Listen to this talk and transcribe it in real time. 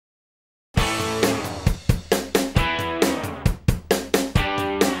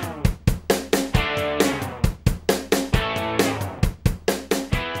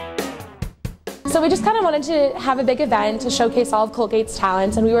So we just kind of wanted to have a big event to showcase all of Colgate's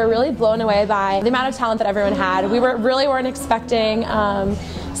talents, and we were really blown away by the amount of talent that everyone had. We really weren't expecting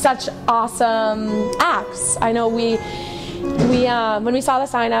such awesome acts. I know when we saw the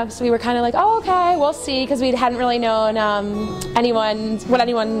sign-ups, we were kind of like, oh, okay, we'll see, because we hadn't really known what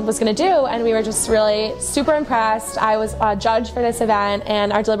anyone was going to do, and we were just really super impressed. I was a judge for this event,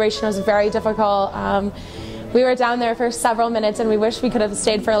 and our deliberation was very difficult. We were down there for several minutes, and we wish we could have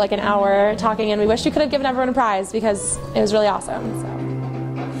stayed for like an hour talking, and we wish we could have given everyone a prize because it was really awesome. So.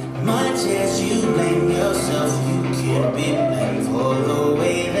 Much as you blame yourself, you can't be blamed for the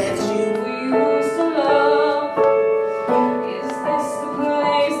way that you used to love. Is this the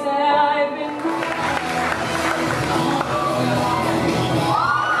place that I've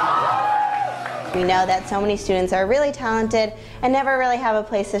been? We know that so many students are really talented and never really have a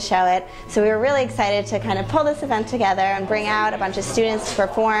place to show it, so we were really excited to kind of pull this event together and bring out a bunch of students to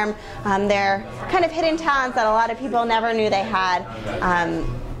perform their kind of hidden talents that a lot of people never knew they had.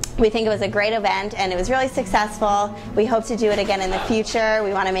 We think it was a great event, and it was really successful. We hope to do it again in the future.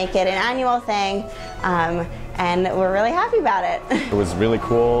 We want to make it an annual thing, and we're really happy about it. It was really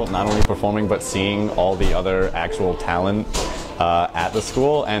cool, not only performing, but seeing all the other actual talent at the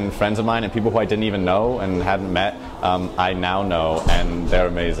school, and friends of mine and people who I didn't even know and hadn't met, I now know, and they're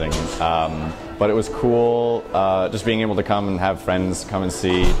amazing. But it was cool just being able to come and have friends come and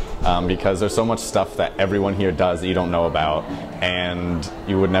see, because there's so much stuff that everyone here does that you don't know about, and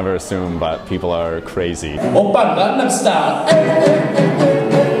you would never assume, but people are crazy. Oppa Gangnam Style.